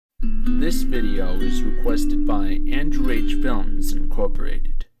This video is requested by Andrew H. Films,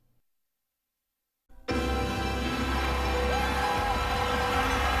 Incorporated.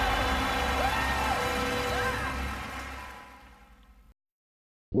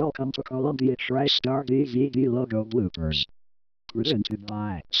 Welcome to Columbia TriStar DVD logo bloopers. Presented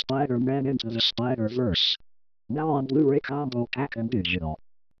by Spider-Man Into the Spider-Verse. Now on Blu-ray combo pack and digital.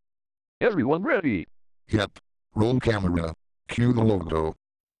 Everyone ready? Yep. Roll camera. Cue the logo.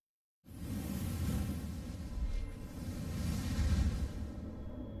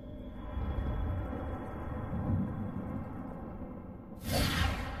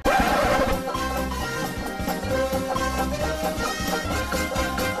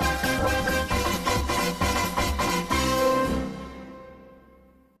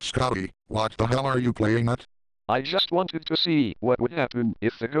 Scotty, what the hell are you playing at? I just wanted to see what would happen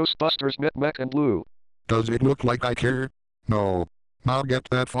if the Ghostbusters met Mac and Lou. Does it look like I care? No. Now get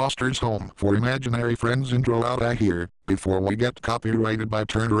that Foster's Home for Imaginary Friends intro out of here, before we get copyrighted by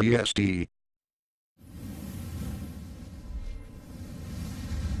Turner EST.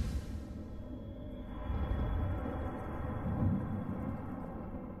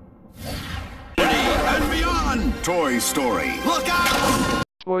 And beyond! Toy Story. Look out!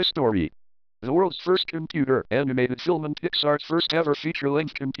 Toy Story. The world's first computer animated film and Pixar's first ever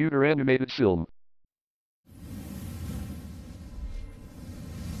feature-length computer animated film.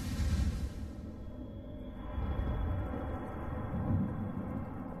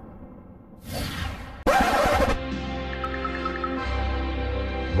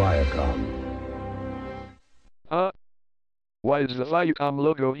 Viacom. Why is the Viacom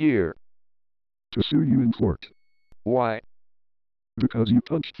logo here? To sue you in court. Why? Because you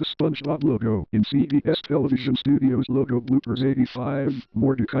punched the SpongeBob logo in CBS Television Studios logo bloopers 85.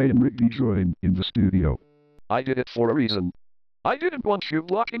 Mordecai and Rigby join in the studio. I did it for a reason. I didn't want you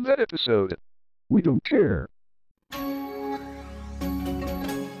blocking that episode. We don't care.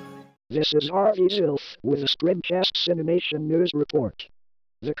 This is Harvey Zilf with a Screencast Cinemation News Report.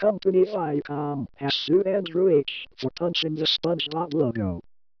 The company Viacom has sued Andrew H. for punching the SpongeBob logo.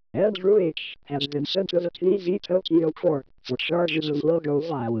 Andrew H. has been sent to the TV Tokyo court for charges of logo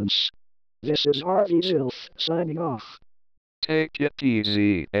violence. This is Harvey Zilf signing off. Take it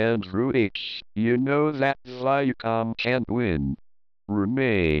easy, Andrew H. You know that Viacom can't win.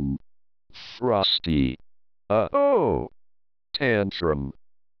 Remain frosty. Tantrum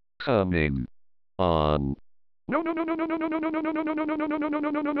coming on. No,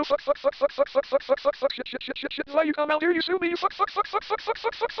 fuck, shit, Viacom out here, you sue me, you fuck.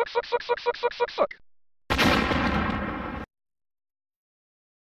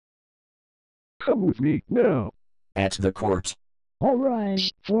 Come with me, now. At the court. All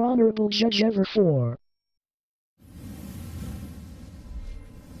rise for Honorable Judge Everfore.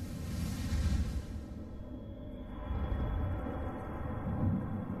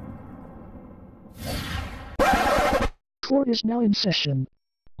 Court is now in session.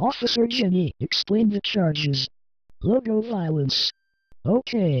 Officer Jenny, explain the charges. Logo violence.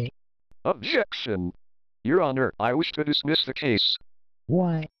 Okay. Objection. Your Honor, I wish to dismiss the case.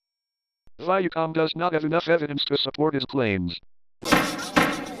 Why? Viacom does not have enough evidence to support his claims.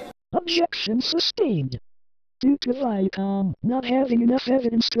 Objection sustained. Due to Viacom not having enough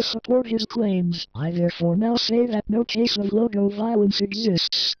evidence to support his claims, I therefore now say that no case of logo violence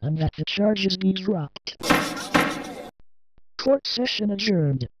exists, and that the charges be dropped. Court session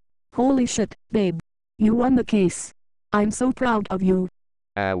adjourned. Holy shit, babe. You won the case. I'm so proud of you.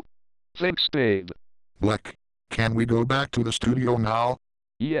 Ow. Thanks, babe. Black, can we go back to the studio now?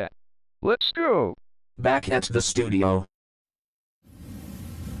 Yeah. Let's go. Back at the studio.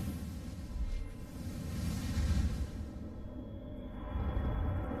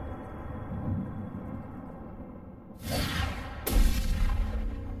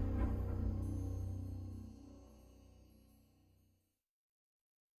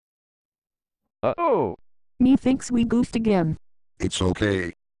 Methinks we goofed again. It's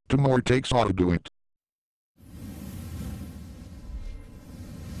okay. 2 more takes ought to do it.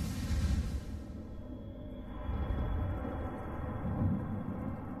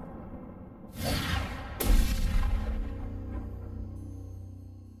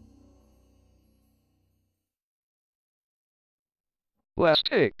 Last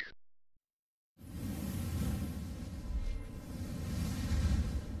take.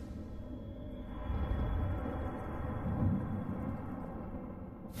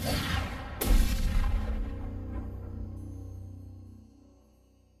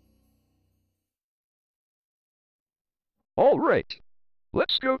 All right.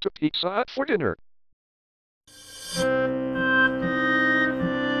 Let's go to Pizza Hut for dinner.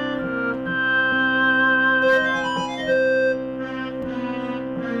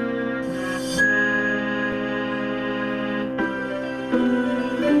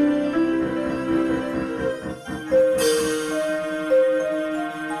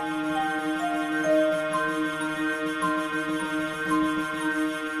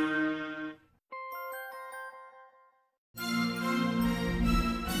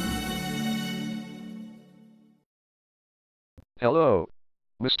 Hello.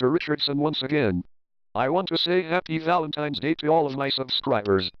 Mr. Richardson once again. I want to say happy Valentine's Day to all of my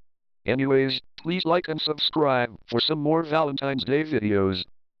subscribers. Anyways, please like and subscribe for some more Valentine's Day videos.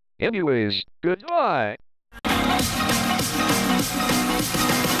 Anyways, goodbye!